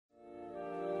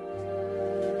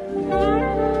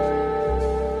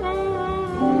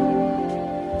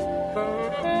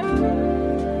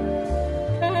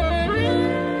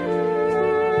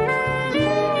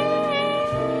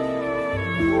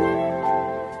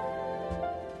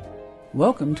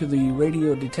Welcome to the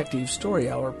Radio Detective Story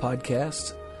Hour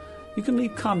podcast. You can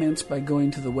leave comments by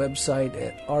going to the website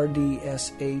at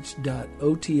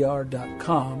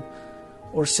rdsh.otr.com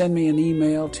or send me an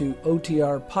email to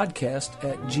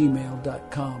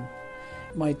otrpodcast@gmail.com.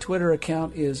 My Twitter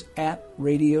account is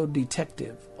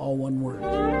 @RadioDetective, all one word.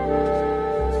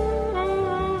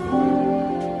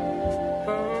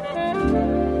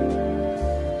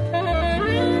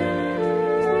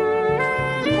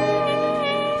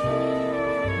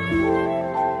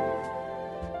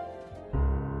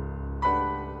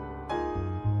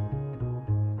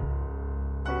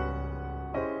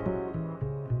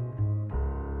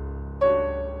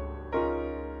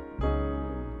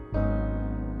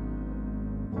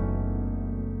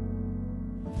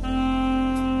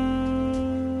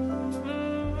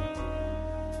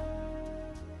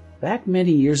 Back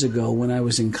many years ago when I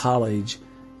was in college,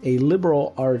 a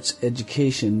liberal arts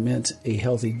education meant a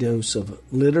healthy dose of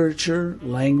literature,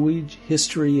 language,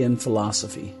 history, and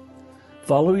philosophy.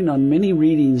 Following on many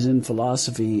readings in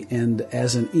philosophy and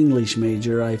as an English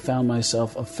major, I found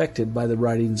myself affected by the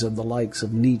writings of the likes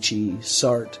of Nietzsche,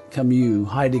 Sartre, Camus,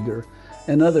 Heidegger,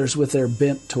 and others with their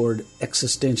bent toward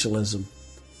existentialism.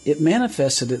 It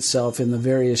manifested itself in the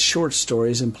various short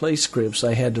stories and play scripts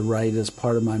I had to write as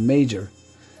part of my major.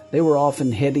 They were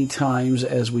often heady times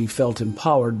as we felt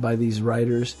empowered by these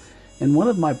writers, and one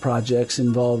of my projects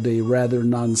involved a rather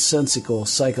nonsensical,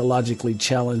 psychologically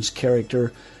challenged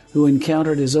character who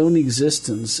encountered his own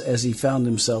existence as he found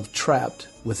himself trapped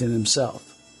within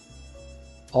himself.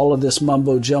 All of this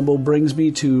mumbo-jumbo brings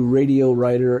me to radio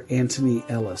writer Anthony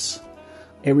Ellis.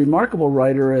 A remarkable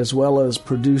writer as well as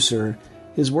producer,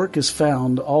 his work is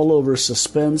found all over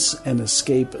suspense and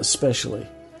escape especially.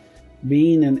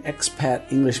 Being an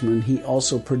expat Englishman, he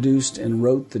also produced and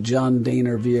wrote the John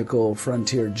Dehner vehicle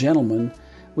Frontier Gentleman,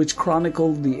 which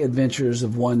chronicled the adventures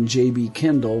of one J.B.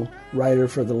 Kendall, writer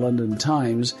for the London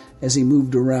Times, as he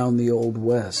moved around the Old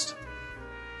West.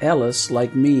 Ellis,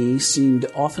 like me, seemed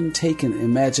often taken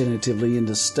imaginatively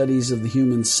into studies of the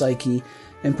human psyche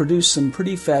and produced some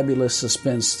pretty fabulous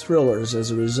suspense thrillers as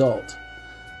a result.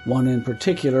 One in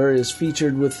particular is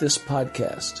featured with this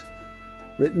podcast.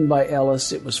 Written by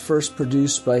Ellis, it was first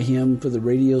produced by him for the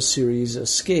radio series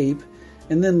Escape,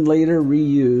 and then later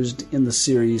reused in the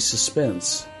series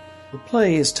Suspense. The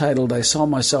play is titled I Saw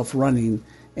Myself Running,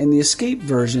 and the Escape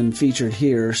version featured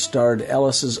here starred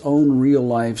Ellis's own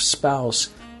real-life spouse,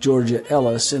 Georgia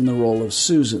Ellis, in the role of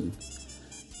Susan.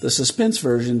 The Suspense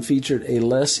version featured a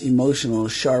less emotional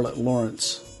Charlotte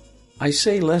Lawrence. I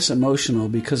say less emotional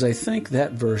because I think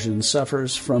that version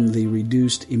suffers from the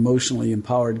reduced, emotionally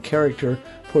empowered character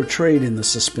portrayed in the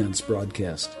Suspense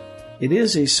broadcast. It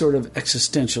is a sort of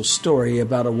existential story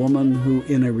about a woman who,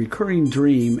 in a recurring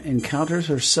dream, encounters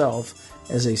herself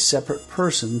as a separate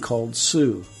person called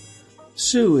Sue.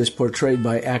 Sue is portrayed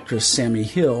by actress Sammy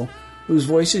Hill, whose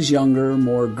voice is younger,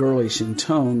 more girlish in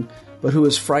tone, but who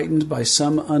is frightened by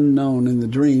some unknown in the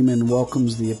dream and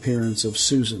welcomes the appearance of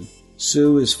Susan.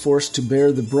 Sue is forced to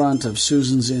bear the brunt of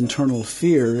Susan's internal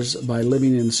fears by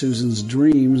living in Susan's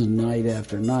dreams night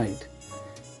after night.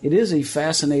 It is a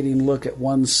fascinating look at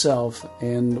oneself,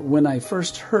 and when I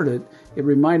first heard it, it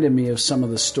reminded me of some of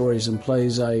the stories and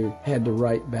plays I had to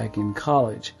write back in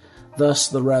college, thus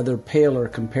the rather paler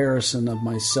comparison of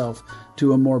myself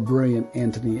to a more brilliant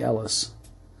Anthony Ellis.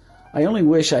 I only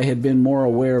wish I had been more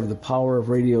aware of the power of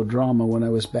radio drama when I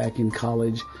was back in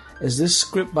college, as this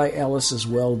script by Ellis is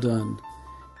well done.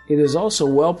 It is also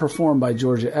well performed by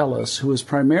Georgia Ellis, who is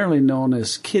primarily known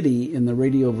as Kitty in the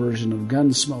radio version of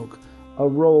Gunsmoke, a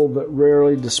role that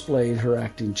rarely displayed her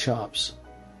acting chops.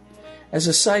 As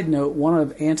a side note, one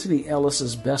of Anthony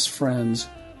Ellis's best friends,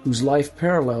 whose life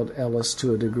paralleled Ellis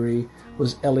to a degree,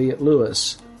 was Elliot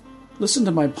Lewis. Listen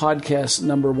to my podcast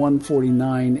number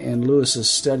 149 and Lewis's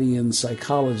study in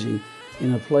psychology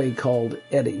in a play called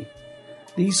Eddie.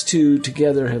 These two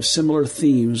together have similar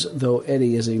themes, though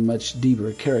Eddie is a much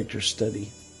deeper character study.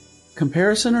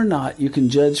 Comparison or not, you can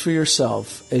judge for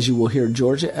yourself, as you will hear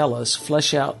Georgia Ellis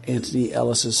flesh out Anthony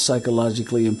Ellis's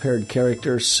psychologically impaired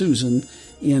character, Susan,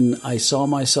 in I Saw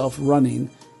Myself Running,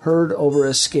 heard over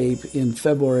Escape in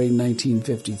February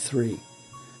 1953.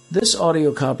 This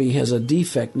audio copy has a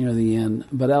defect near the end,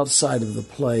 but outside of the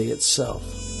play itself.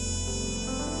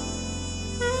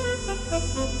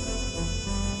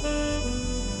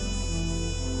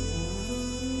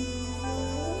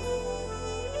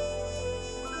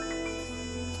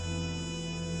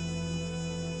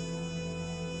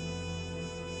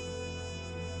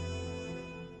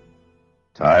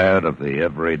 Tired of the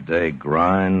everyday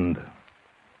grind?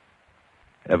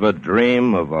 Ever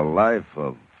dream of a life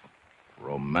of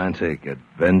Romantic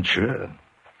adventure?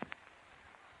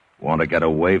 Want to get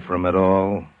away from it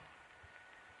all?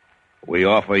 We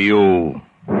offer you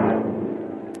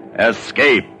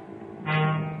escape.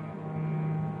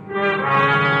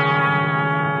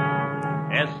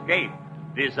 Escape,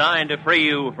 designed to free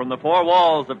you from the four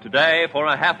walls of today for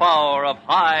a half hour of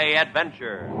high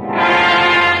adventure.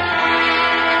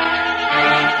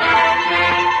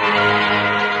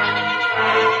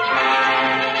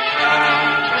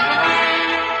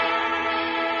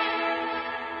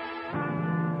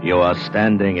 You are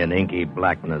standing in inky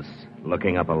blackness,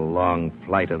 looking up a long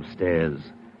flight of stairs,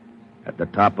 at the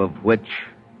top of which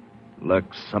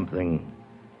lurks something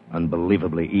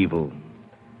unbelievably evil,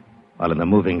 while in the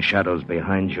moving shadows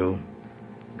behind you,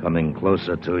 coming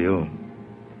closer to you,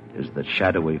 is the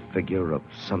shadowy figure of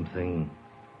something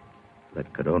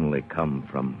that could only come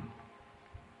from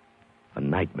a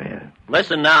nightmare.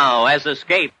 Listen now as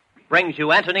Escape brings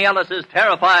you Anthony Ellis's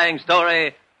terrifying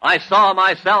story, I Saw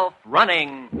Myself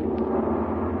Running.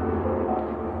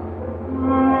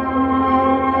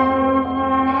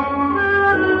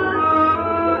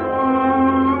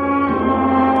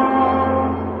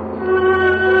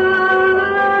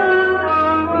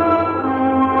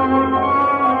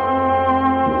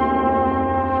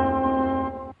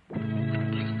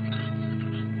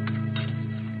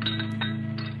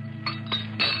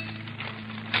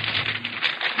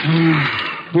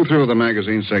 You through with the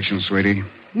magazine section, sweetie?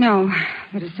 No,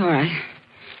 but it's all right.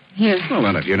 Here. Well,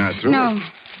 then, if you're not through... No,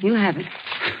 you have it.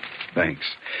 Thanks.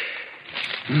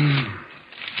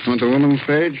 Want the woman's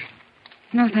page?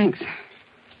 No, thanks.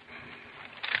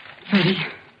 Freddie.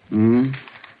 Hmm?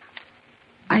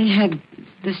 I had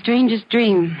the strangest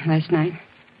dream last night.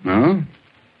 No?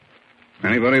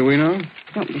 Anybody we know?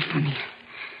 Don't be funny.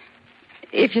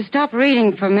 If you stop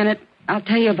reading for a minute, I'll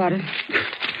tell you about it.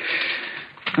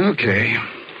 Okay.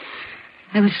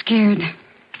 I was scared.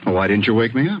 Well, why didn't you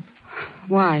wake me up?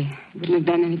 Why? It wouldn't have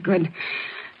done any good.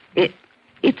 It's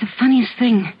the funniest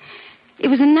thing. It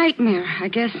was a nightmare, I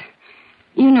guess.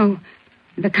 You know,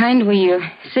 the kind where you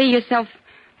see yourself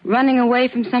running away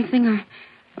from something or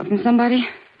from somebody.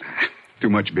 Too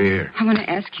much beer. I want to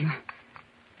ask you.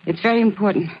 It's very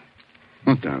important.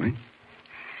 What, darling?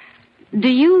 Do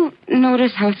you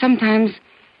notice how sometimes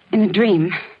in a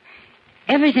dream,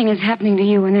 everything is happening to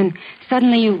you, and then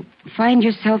suddenly you find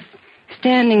yourself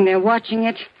standing there watching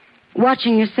it,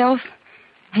 watching yourself,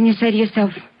 and you say to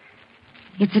yourself,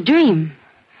 it's a dream,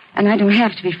 and I don't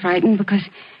have to be frightened because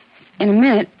in a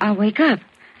minute I'll wake up.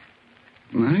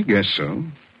 I guess so.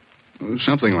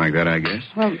 Something like that, I guess.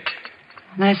 Well,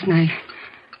 last night,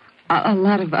 a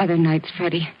lot of other nights,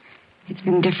 Freddie, it's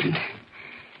been different.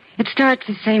 It starts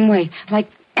the same way, like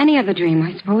any other dream,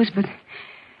 I suppose, but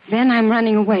then I'm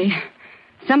running away.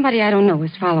 Somebody I don't know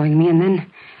is following me, and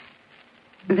then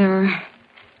there are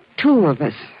two of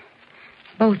us,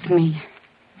 both me,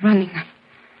 running.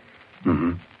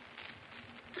 Mm-hmm.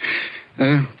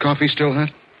 Coffee still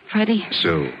hot? Freddie?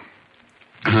 So,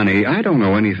 honey, I don't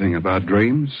know anything about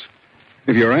dreams.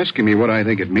 If you're asking me what I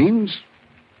think it means,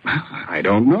 I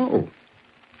don't know.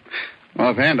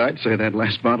 Offhand, I'd say that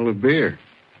last bottle of beer.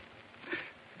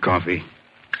 Coffee.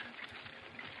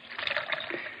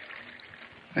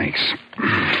 Thanks.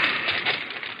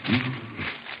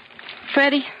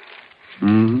 Freddie?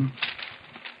 Mm-hmm.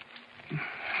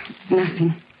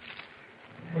 Nothing.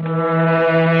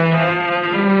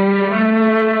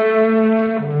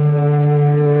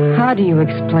 How do you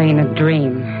explain a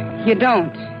dream? You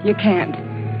don't. You can't.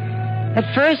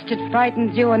 At first it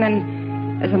frightens you, and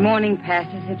then as the morning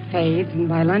passes, it fades, and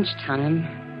by lunchtime,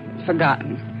 it's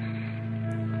forgotten.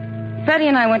 Freddie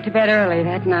and I went to bed early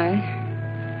that night.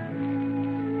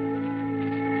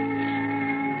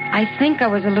 I think I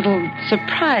was a little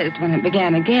surprised when it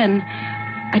began again.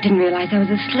 I didn't realize I was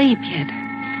asleep yet.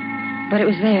 But it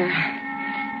was there.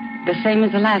 The same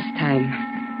as the last time.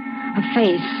 A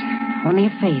face. Only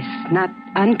a face. Not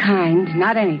unkind.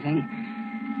 Not anything.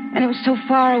 And it was so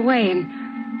far away, and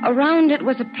around it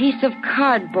was a piece of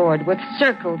cardboard with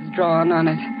circles drawn on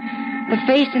it. The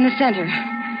face in the center.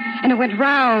 And it went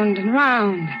round and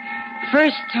round.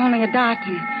 First only a dot,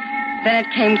 and then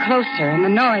it came closer, and the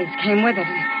noise came with it.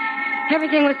 And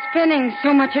everything was spinning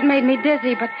so much it made me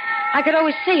dizzy, but I could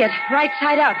always see it, right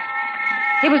side up.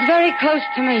 It was very close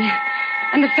to me,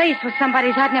 and the face was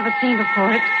somebody's I'd never seen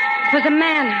before. It was a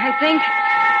man, I think,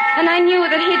 and I knew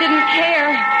that he didn't care,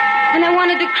 and I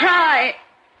wanted to cry.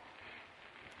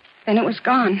 Then it was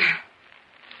gone.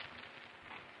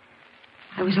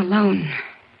 I was alone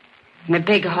in a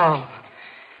big hall,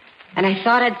 and I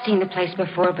thought I'd seen the place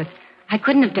before, but I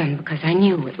couldn't have done because I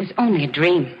knew it was only a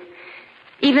dream.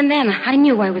 Even then, I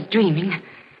knew I was dreaming.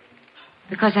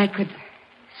 Because I could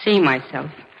see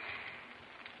myself.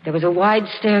 There was a wide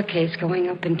staircase going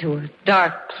up into a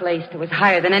dark place that was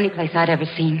higher than any place I'd ever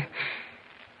seen.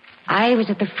 I was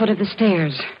at the foot of the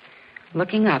stairs,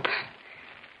 looking up,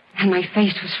 and my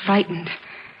face was frightened.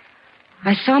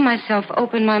 I saw myself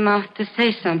open my mouth to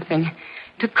say something,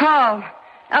 to call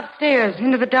upstairs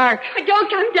into the dark. Don't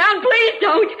come down, please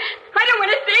don't. I don't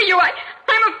want to see you.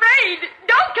 I'm afraid.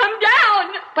 Don't come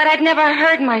down. But I'd never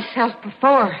heard myself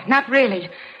before, not really.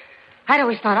 I'd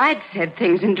always thought I'd said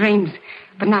things in dreams,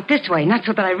 but not this way, not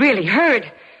so that I really heard.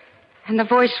 And the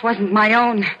voice wasn't my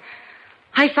own.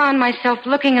 I found myself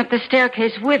looking up the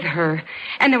staircase with her,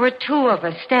 and there were two of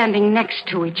us standing next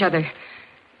to each other,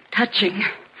 touching.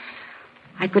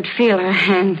 I could feel her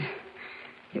hand.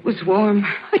 It was warm.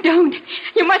 Don't.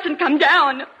 You mustn't come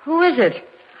down. Who is it?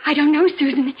 I don't know,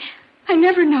 Susan. I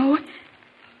never know.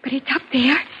 But it's up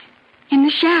there, in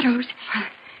the shadows.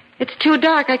 It's too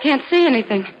dark. I can't see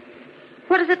anything.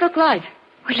 What does it look like?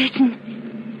 Well, listen.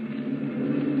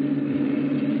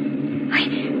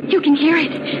 You can hear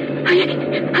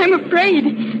it. I'm afraid.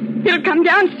 It'll come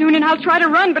down soon, and I'll try to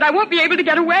run, but I won't be able to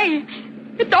get away.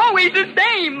 It's always the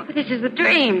same. But this is a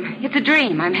dream. It's a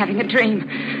dream. I'm having a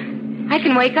dream. I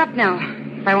can wake up now,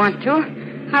 if I want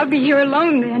to. I'll be here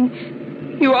alone, then.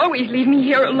 You always leave me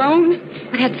here alone.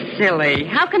 That's silly.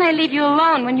 How can I leave you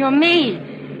alone when you're me?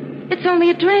 It's only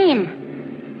a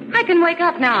dream. I can wake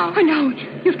up now. Oh, no.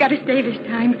 You've got to stay this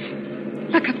time.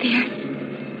 Look up there.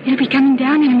 It'll be coming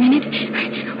down in a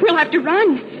minute. We'll have to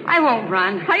run. I won't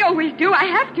run. I always do. I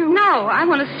have to. No, I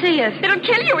want to see it. It'll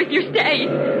kill you if you stay.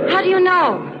 How do you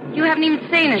know? You haven't even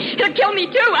seen it. It'll kill me,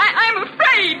 too. I'm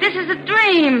afraid. This is a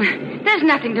dream. There's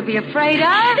nothing to be afraid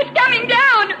of. It's coming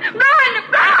down. Run!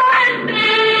 Run!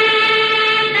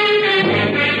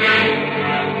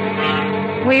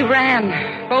 We ran,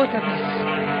 both of us.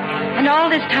 And all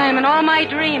this time, in all my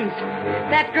dreams,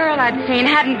 that girl I'd seen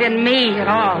hadn't been me at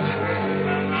all.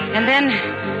 And then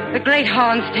the great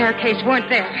hall and staircase weren't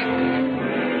there.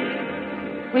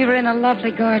 We were in a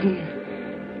lovely garden,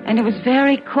 and it was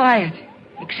very quiet,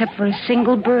 except for a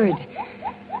single bird.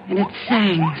 And it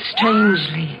sang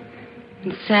strangely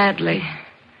and sadly.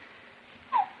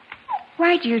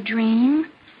 Why do you dream?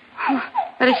 Oh,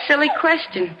 what a silly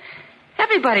question.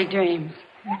 Everybody dreams.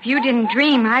 If you didn't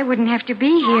dream, I wouldn't have to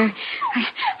be here.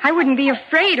 I wouldn't be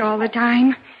afraid all the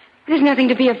time. There's nothing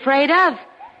to be afraid of.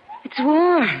 It's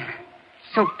warm.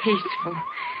 So peaceful.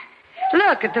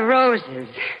 Look at the roses.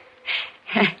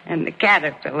 And the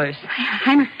caterpillars.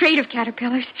 I'm afraid of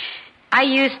caterpillars. I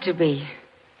used to be.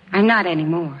 I'm not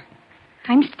anymore.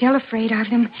 I'm still afraid of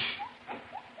them.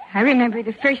 I remember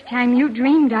the first time you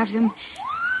dreamed of them.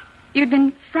 You'd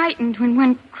been frightened when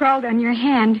one crawled on your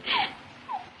hand.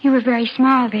 You were very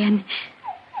small then.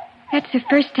 That's the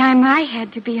first time I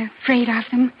had to be afraid of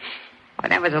them. Oh,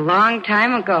 that was a long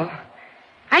time ago.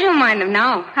 I don't mind them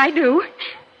now. I do.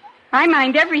 I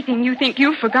mind everything you think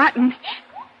you've forgotten.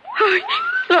 Oh,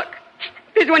 look.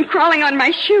 There's one crawling on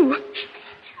my shoe.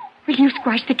 Will you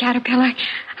squash the caterpillar?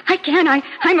 I can't.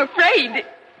 I'm afraid.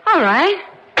 All right.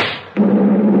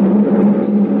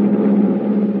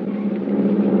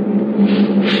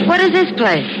 What is this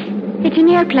place? It's an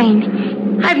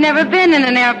airplane. I've never been in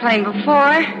an airplane before.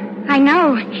 I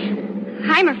know.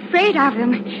 I'm afraid of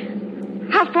them.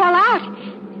 I'll fall out.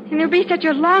 And there'll be such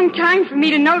a long time for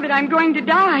me to know that I'm going to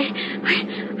die.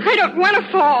 I don't want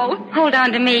to fall. Hold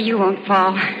on to me. You won't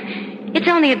fall. It's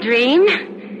only a dream.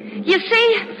 You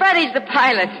see, Freddie's the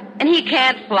pilot, and he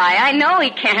can't fly. I know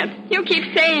he can't. You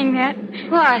keep saying that.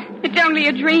 What? It's only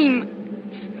a dream.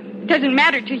 It doesn't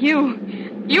matter to you.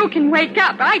 You can wake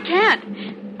up. I can't.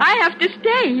 I have to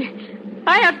stay.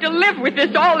 I have to live with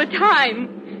this all the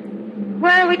time.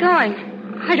 Where are we going?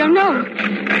 I don't know.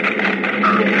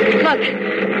 Look,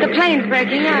 the plane's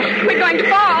breaking up. We're going to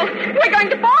fall. We're going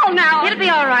to fall now. It'll be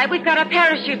all right. We've got our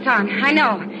parachutes on. I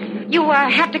know. You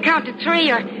have to count to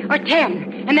 3 or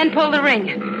 10, and then pull the ring.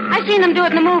 I've seen them do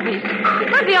it in the movies.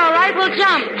 We'll be all right. We'll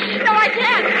jump. No, I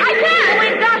can't. I can't.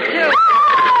 We've got to.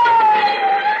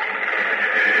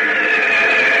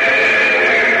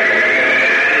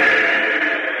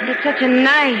 It's such a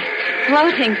nice,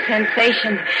 floating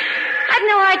sensation. I'd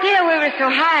no idea we were so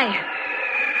high.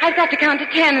 I've got to count to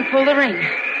 10 and pull the ring.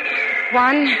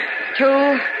 1,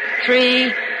 2,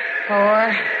 3,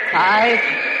 4, 5,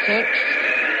 6,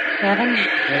 7,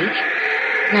 8,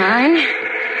 9,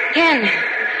 10.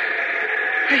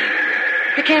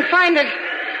 I can't find it.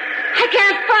 I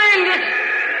can't find it.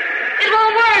 It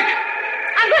won't work.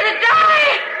 I'm going to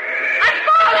die. I'm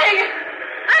falling.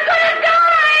 I'm going to die.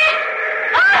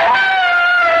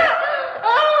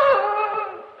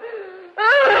 Oh!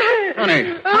 Honey,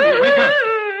 wake up.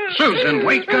 Susan,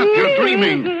 wake up. You're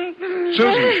dreaming.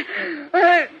 Susan.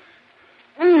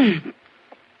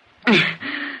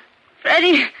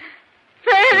 Freddie.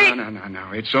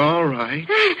 No. It's all right.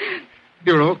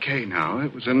 You're okay now.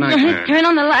 It was a nightmare. Turn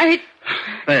on the light.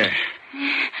 There.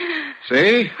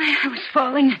 See? I was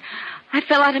falling. I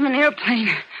fell out of an airplane.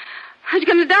 I was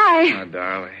going to die. Oh,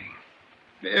 darling.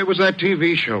 It was that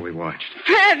TV show we watched.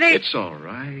 Freddie. It's all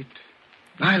right.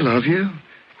 I love you.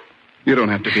 You don't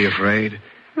have to be afraid.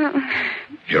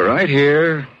 You're right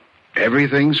here.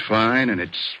 Everything's fine, and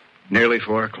it's nearly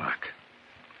 4 o'clock.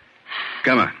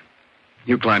 Come on.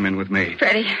 You climb in with me.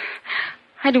 Freddie,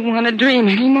 I don't want to dream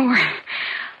anymore.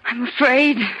 I'm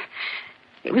afraid.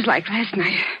 It was like last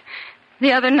night.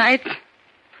 The other night.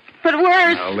 But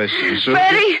worse. Now, listen, Susan.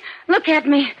 Freddie, look at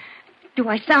me. Do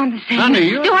I sound the same? Honey,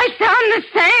 you... Do I sound the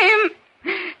same?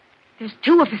 There's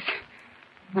 2 of us.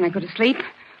 When I go to sleep,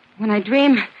 when I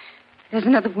dream, there's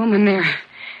another woman there.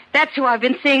 That's who I've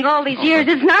been seeing all these years.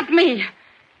 It's not me.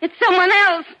 It's someone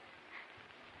else.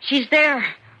 She's there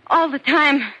all the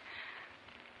time.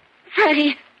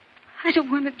 Freddie, I don't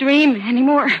want to dream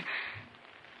anymore.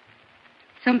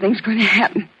 Something's going to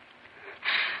happen.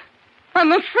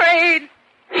 I'm afraid.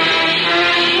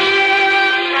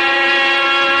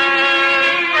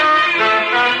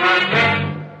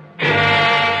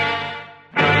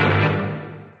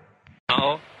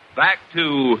 Now, back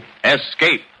to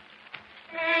Escape.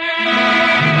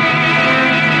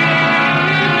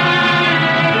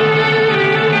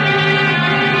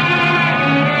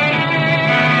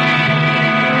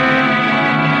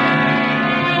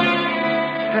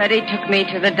 Freddie took me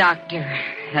to the doctor,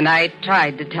 and I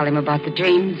tried to tell him about the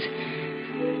dreams.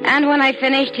 And when I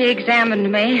finished, he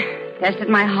examined me, tested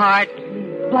my heart,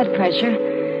 blood pressure.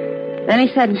 Then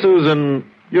he said... Susan,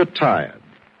 you're tired.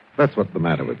 That's what's the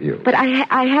matter with you. But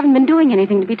I haven't been doing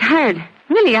anything to be tired.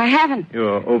 Really, I haven't.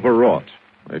 You're overwrought.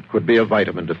 It could be a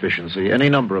vitamin deficiency, any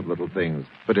number of little things,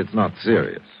 but it's not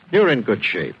serious. You're in good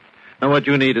shape. Now what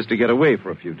you need is to get away for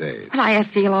a few days. But I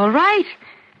feel all right.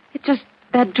 It's just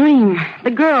that dream.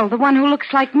 The girl, the one who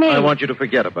looks like me. I want you to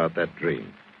forget about that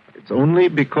dream. It's only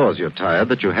because you're tired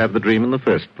that you have the dream in the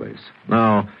first place.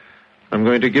 Now, I'm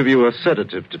going to give you a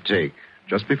sedative to take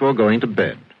just before going to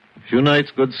bed. A few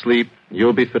nights' good sleep,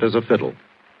 you'll be fit as a fiddle.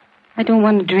 I don't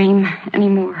want to dream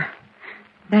anymore.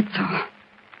 That's all.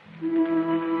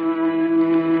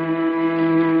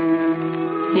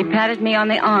 He patted me on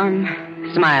the arm,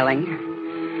 smiling.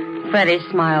 Freddie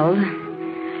smiled.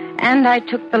 And I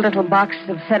took the little box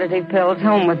of sedative pills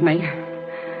home with me.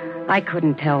 I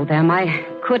couldn't tell them. I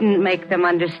couldn't make them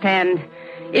understand.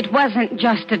 It wasn't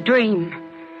just a dream.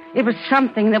 It was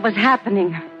something that was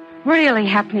happening. Really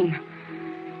happening.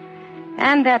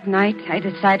 And that night, I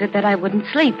decided that I wouldn't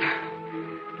sleep.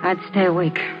 I'd stay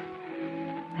awake.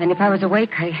 And if I was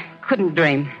awake, I couldn't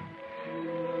dream.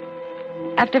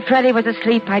 After Freddie was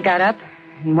asleep, I got up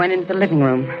and went into the living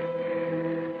room.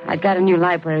 I'd got a new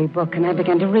library book, and I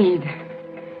began to read.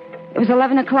 It was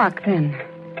 11 o'clock then.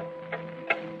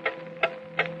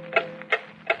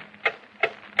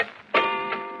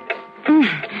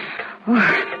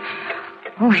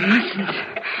 Oh, I mustn't.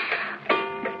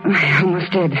 I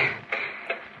almost did.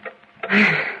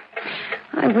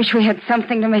 I wish we had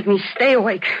something to make me stay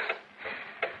awake.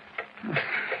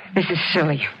 This is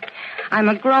silly. I'm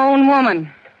a grown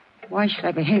woman. Why should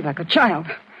I behave like a child?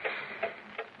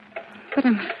 But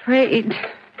I'm afraid.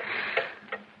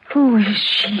 Who is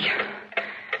she?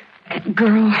 That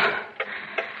girl.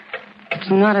 It's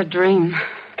not a dream.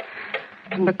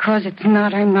 And because it's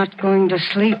not, I'm not going to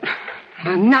sleep.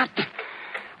 I'm not.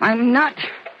 I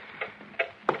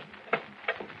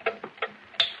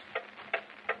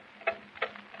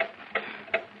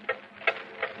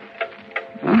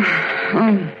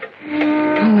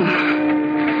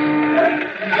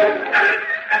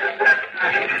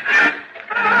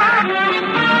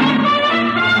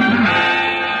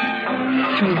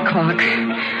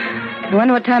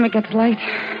wonder what time it gets light.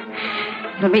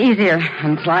 It'll be easier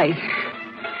when it's light.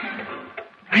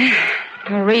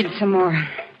 I'll read some more.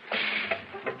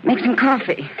 Make some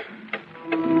coffee.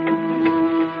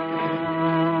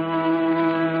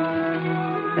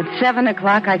 At 7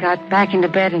 o'clock, I got back into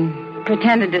bed and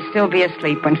pretended to still be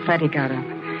asleep when Freddie got up.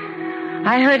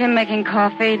 I heard him making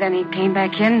coffee, then he came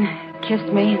back in,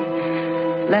 kissed me,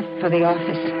 left for the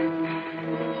office.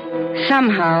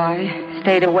 Somehow, I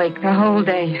stayed awake the whole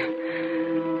day.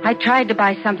 I tried to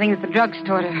buy something at the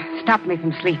drugstore to stop me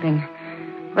from sleeping,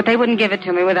 but they wouldn't give it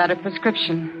to me without a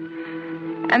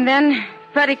prescription. And then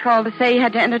Freddie called to say he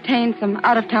had to entertain some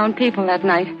out-of-town people that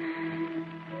night.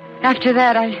 After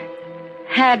that, I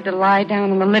had to lie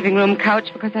down on the living room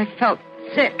couch because I felt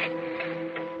sick.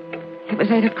 It was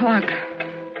 8 o'clock.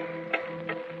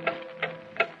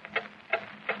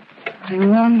 I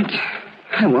won't.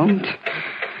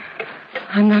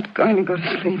 I'm not going to go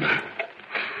to sleep.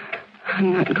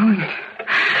 I'm not going.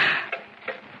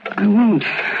 I won't.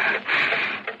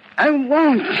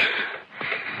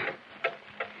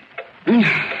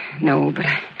 No, but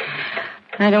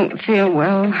I don't feel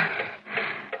well.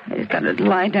 I just got to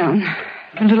lie down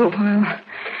for a little while.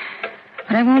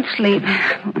 But I won't sleep.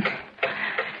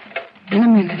 In a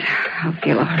minute, I'll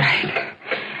feel all right.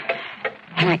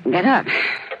 And I can get up.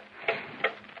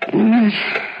 In a minute.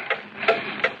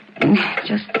 In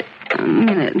just a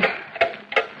minute.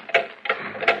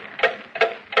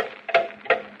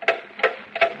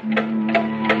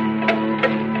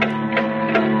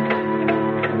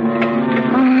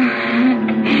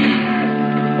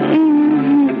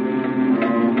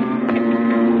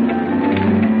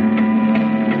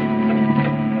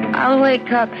 I'll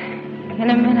wake up in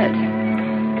a minute.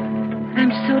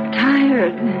 I'm so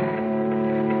tired.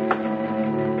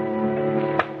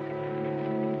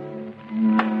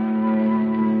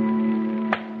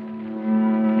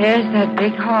 There's that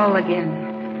big hall again,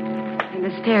 and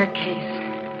the staircase.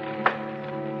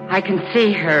 I can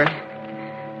see her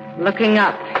looking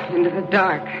up into the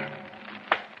dark.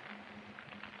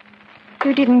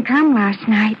 You didn't come last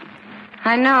night.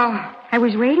 I know. I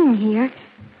was waiting here.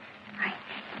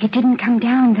 It didn't come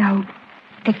down, though.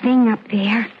 The thing up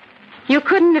there. You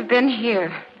couldn't have been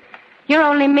here. You're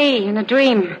only me in a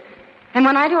dream. And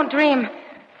when I don't dream,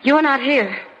 you're not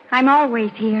here. I'm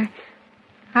always here.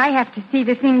 I have to see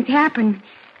the things happen.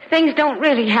 Things don't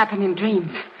really happen in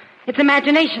dreams. It's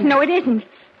imagination. No, it isn't.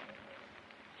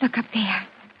 Look up there.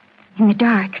 In the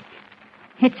dark.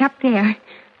 It's up there.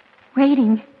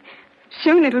 Waiting.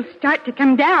 Soon it'll start to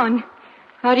come down.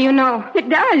 How do you know? It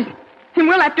does. And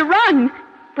we'll have to run.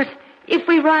 But if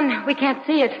we run, we can't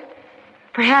see it.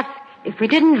 Perhaps if we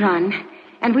didn't run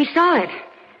and we saw it,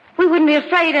 we wouldn't be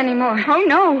afraid anymore. Oh,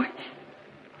 no.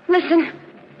 Listen.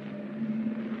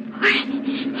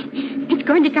 It's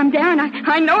going to come down.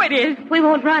 I know it is. We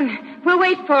won't run. We'll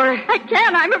wait for it. I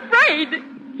can't. I'm afraid.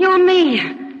 You and me.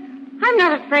 I'm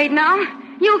not afraid now.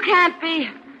 You can't be.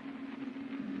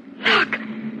 Look.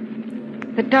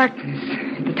 The darkness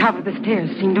at the top of the stairs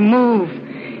seemed to move,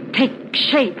 take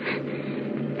shape.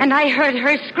 And I heard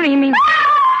her screaming.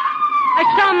 I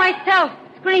saw myself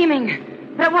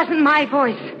screaming. But it wasn't my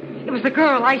voice. It was the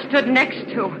girl I stood next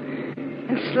to.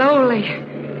 And slowly,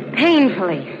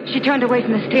 painfully, she turned away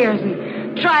from the stairs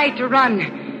and tried to run.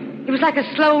 It was like a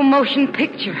slow-motion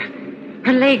picture.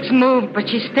 Her legs moved, but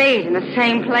she stayed in the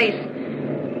same place.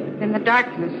 Then the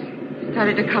darkness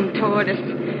started to come toward us.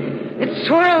 It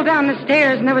swirled down the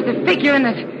stairs, and there was a figure in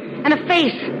it, and a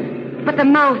face. But the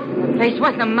mouth in the face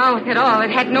wasn't a mouth at all.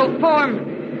 It had no form.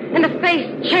 And the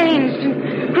face changed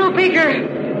and grew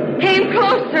bigger, came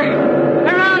closer.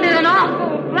 Around it an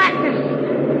awful blackness.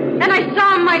 And I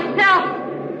saw myself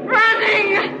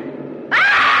running.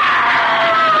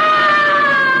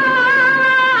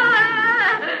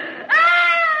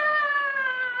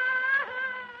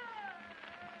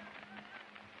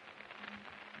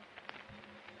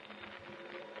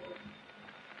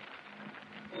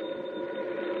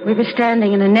 We were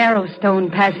standing in a narrow stone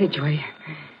passageway.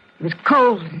 It was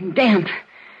cold and damp.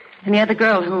 And the other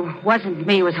girl, who wasn't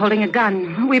me, was holding a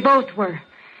gun. We both were.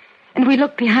 And we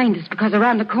looked behind us because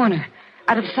around the corner,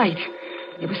 out of sight,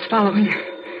 it was following.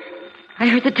 I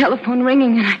heard the telephone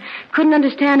ringing, and I couldn't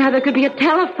understand how there could be a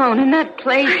telephone in that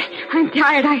place. I'm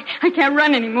tired. I can't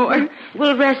run anymore.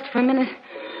 We'll rest for a minute.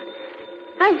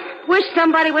 I wish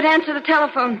somebody would answer the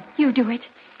telephone. You do it.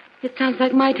 It sounds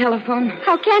like my telephone.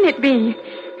 How can it be?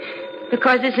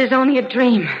 Because this is only a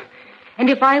dream. And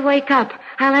if I wake up,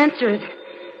 I'll answer it.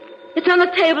 It's on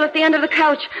the table at the end of the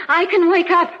couch. I can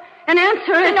wake up and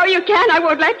answer it. No, you can't. I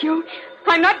won't let you.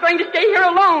 I'm not going to stay here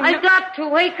alone. I've got to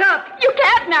wake up. You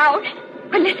can't now.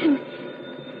 But listen.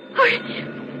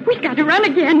 Oh, we've got to run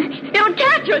again. It'll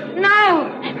catch us. No.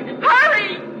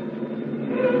 Hurry.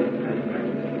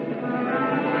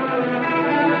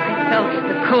 I felt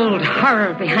the cold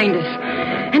horror behind us.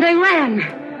 And I ran,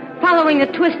 following the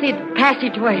twisted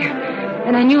passageway.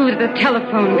 And I knew that the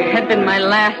telephone had been my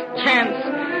last chance.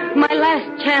 My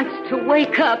last chance to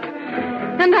wake up.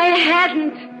 And I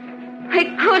hadn't. I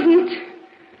couldn't.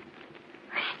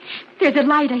 There's a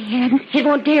light ahead. It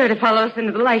won't dare to follow us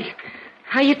into the light.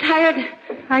 Are you tired?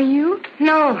 Are you?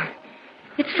 No.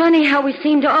 It's funny how we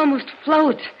seem to almost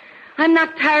float. I'm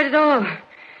not tired at all.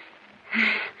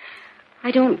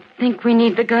 I don't think we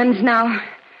need the guns now.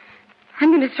 I'm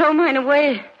going to throw mine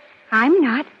away. I'm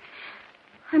not.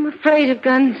 I'm afraid of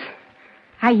guns.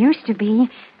 I used to be.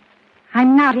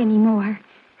 I'm not anymore.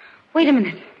 Wait a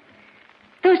minute.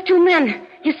 Those two men,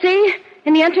 you see,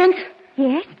 in the entrance?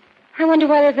 Yes? I wonder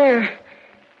why they're there.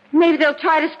 Maybe they'll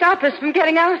try to stop us from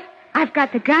getting out. I've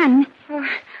got the gun. Oh,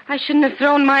 I shouldn't have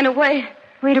thrown mine away.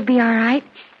 Oh, it'll be all right.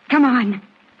 Come on.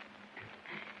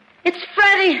 It's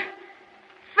Freddie.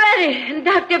 Freddie and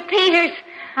Dr. Peters.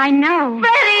 I know.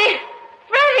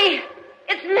 Freddie!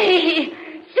 It's me,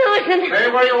 Susan.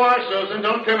 Stay where you are, Susan.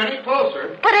 Don't come any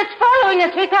closer. But it's following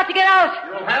us. We've got to get out.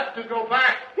 You'll have to go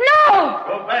back. No!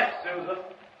 Go back, Susan.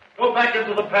 Go back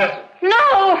into the passage.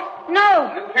 No!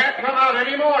 You can't come out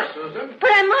anymore, Susan. But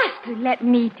I must. Let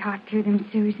me talk to them,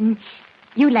 Susan.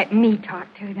 You let me talk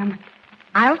to them.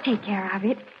 I'll take care of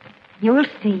it. You'll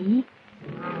see.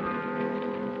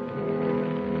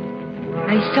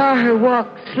 I saw her walk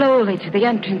slowly to the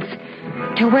entrance,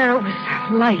 to where it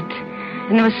was light,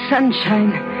 and there was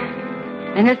sunshine.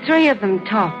 And the three of them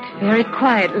talked very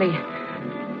quietly.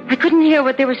 I couldn't hear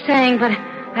what they were saying, but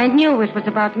I knew it was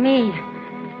about me.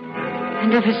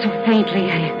 And ever so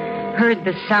faintly, I heard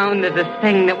the sound of the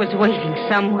thing that was waiting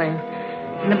somewhere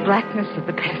in the blackness of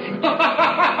the passage.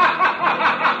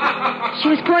 She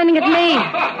was pointing at me,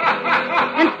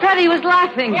 and Freddie was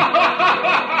laughing.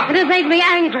 And it made me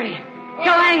angry. So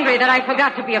angry that I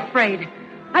forgot to be afraid.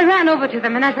 I ran over to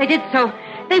them, and as I did so,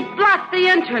 they blocked the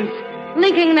entrance,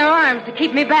 linking their arms to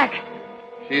keep me back.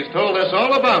 She's told us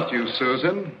all about you,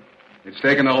 Susan. It's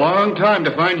taken a long time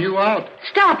to find you out.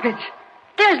 Stop it.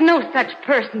 There's no such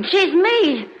person. She's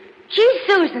me. She's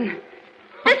Susan.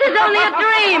 This is only a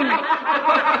dream.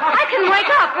 I can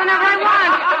wake up whenever I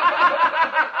want.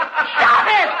 Stop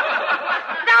it.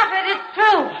 It's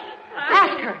true.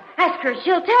 Ask her.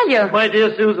 She'll tell you. My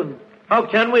dear Susan, how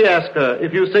can we ask her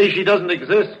if you say she doesn't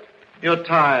exist? You're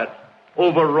tired,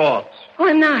 overwrought. Oh,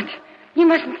 I'm not. You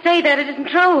mustn't say that. It isn't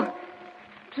true.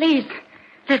 Please,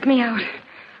 let me out.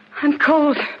 I'm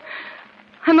cold.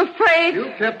 I'm afraid.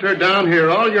 You kept her down here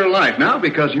all your life. Now,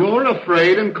 because you're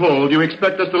afraid and cold, you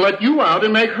expect us to let you out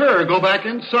and make her go back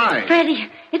inside. Freddie,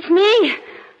 it's me.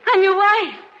 I'm your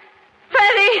wife.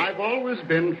 Freddie! I've always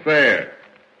been fair.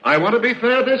 I want to be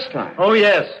fair this time. Oh,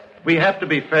 yes. We have to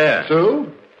be fair.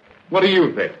 Sue, what do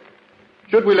you think?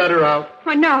 Should we let her out?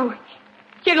 Oh, no.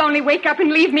 She'll only wake up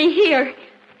and leave me here.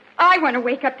 I want to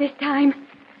wake up this time.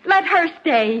 Let her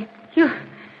stay.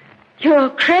 You're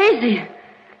crazy.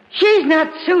 She's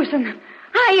not Susan.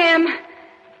 I am.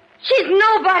 She's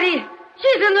nobody.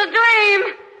 She's in the dream.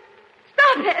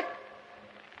 Stop it.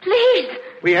 Please.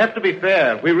 We have to be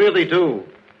fair. We really do.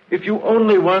 If you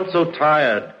only weren't so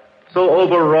tired, so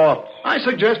overwrought. I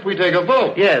suggest we take a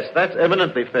vote. Yes, that's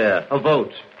eminently fair. A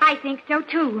vote. I think so,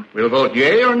 too. We'll vote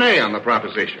yea or nay on the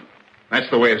proposition. That's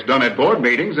the way it's done at board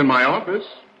meetings in my office.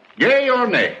 Yea or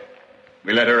nay.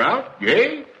 We let her out,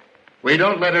 yea. We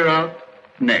don't let her out,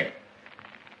 nay.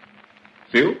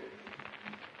 Sue?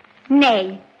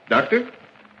 Nay. Doctor?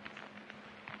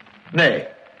 Nay.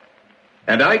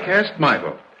 And I cast my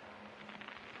vote.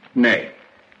 Nay.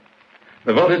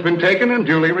 The vote has been taken and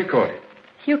duly recorded.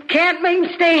 You can't make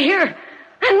me stay here.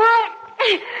 I won't.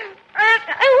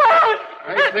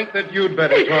 I think that you'd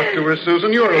better talk to her,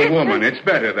 Susan. You're a woman. It's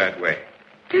better that way.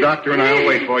 Doctor and I'll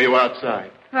wait for you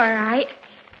outside. All right.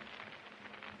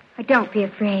 Oh, don't be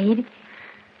afraid.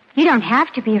 You don't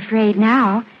have to be afraid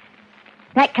now.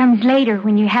 That comes later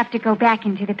when you have to go back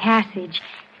into the passage.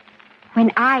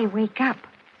 When I wake up.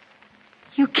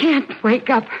 You can't wake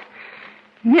up.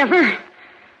 Never.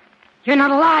 You're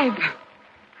not alive.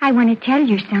 I want to tell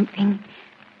you something.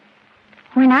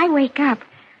 When I wake up,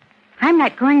 I'm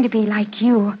not going to be like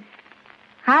you.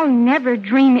 I'll never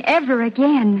dream ever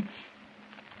again.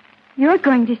 You're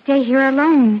going to stay here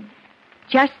alone,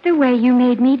 just the way you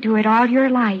made me do it all your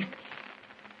life.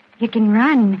 You can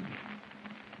run.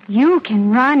 You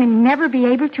can run and never be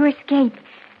able to escape.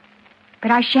 But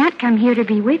I shan't come here to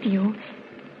be with you.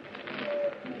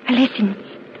 Listen,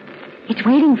 it's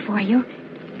waiting for you.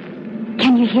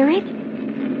 Can you hear it?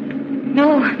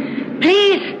 No,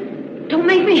 please. Don't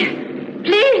make me.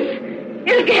 Please.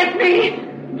 It'll get me.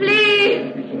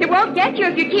 Please. It won't get you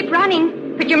if you keep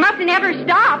running, but you mustn't ever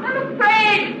stop. I'm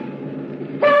afraid.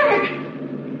 It's dark.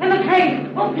 I'm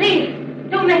afraid. Oh, please.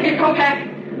 Don't make me go back.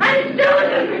 I'm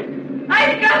Susan.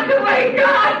 I've got to wake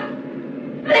up.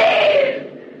 Please.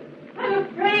 I'm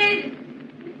afraid.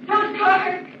 It's so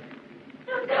dark.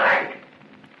 So dark.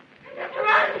 I have to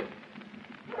run.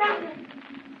 Run.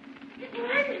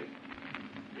 Run.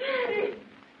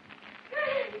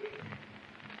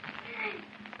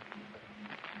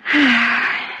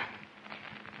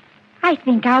 I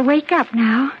think I'll wake up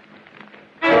now.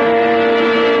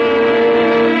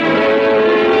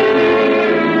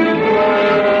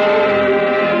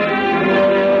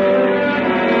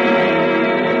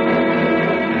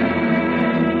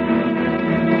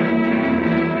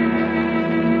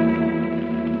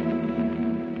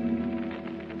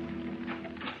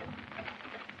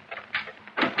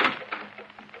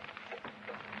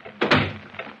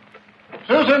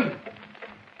 Susan!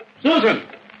 Susan!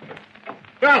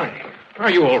 Darling,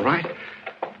 are you all right?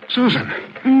 Susan.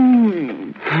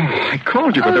 Oh, I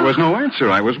called you, but there was no answer.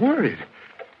 I was worried.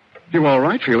 You all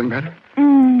right? Feeling better?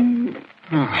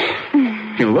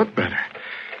 Oh, you look better.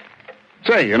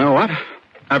 Say, you know what?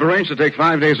 I've arranged to take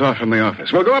 5 days off from the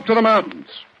office. We'll go up to the mountains.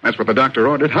 That's what the doctor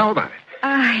ordered. How about it?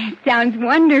 It sounds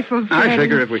wonderful, Freddie. I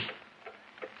figure if we...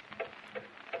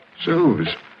 Suze.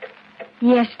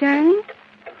 Yes, darling?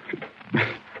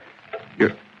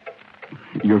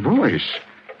 Your voice.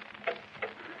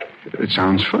 It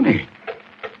sounds funny.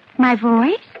 My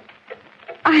voice?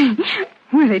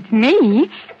 Well, it's me.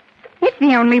 It's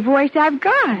the only voice I've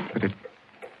got. But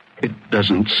it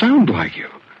doesn't sound like you.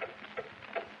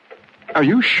 Are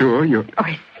you sure you're...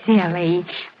 Oh, silly.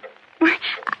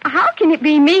 How can it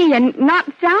be me and not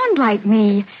sound like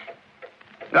me?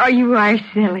 Oh, you are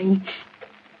silly.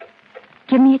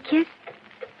 Give me a kiss.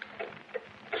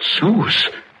 Suze.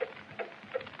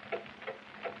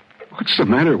 What's the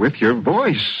matter with your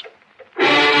voice?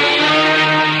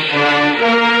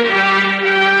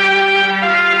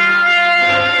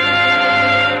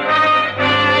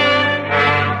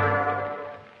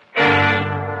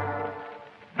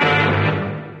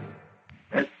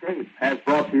 Escape has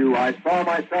brought to you I Saw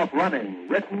Myself Running,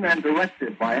 written and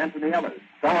directed by Anthony Ellis,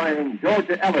 starring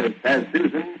Georgia Ellis as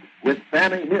Susan, with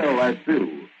Fannie Hill as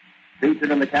Sue.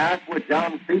 Featured in the cast were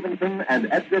John Stevenson and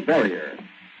Edgar Berrier.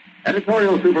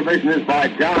 Editorial supervision is by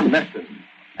John Meston,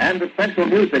 and the special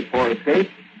music for Escape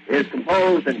is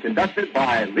composed and conducted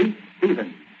by Lee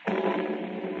Stevens.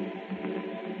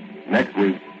 Next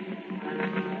week.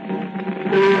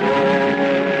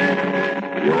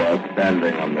 You are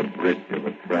standing on the bridge of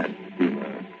a trans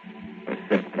steamer, a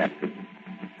ship captain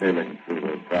sailing through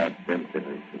the vast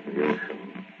emptiness of the ocean.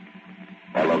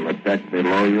 While on the deck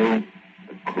below you,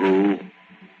 the crew, a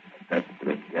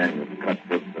desperate gang of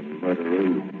cutthroats and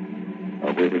murderers,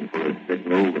 are waiting for a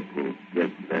signal that will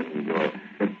give them your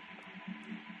ship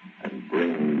and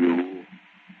bring you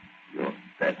your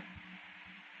death.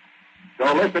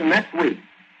 So listen next week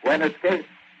when Escape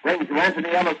brings you Anthony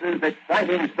Ellis's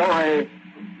exciting story,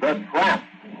 The Tramp.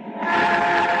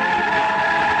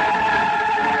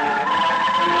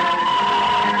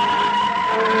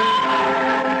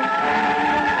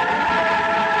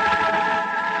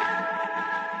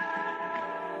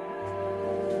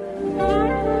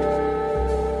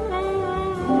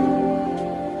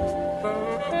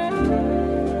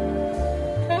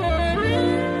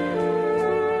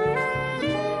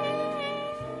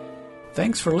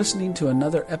 Thanks for listening to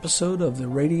another episode of the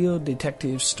Radio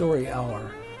Detective Story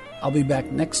Hour. I'll be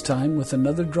back next time with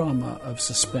another drama of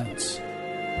suspense.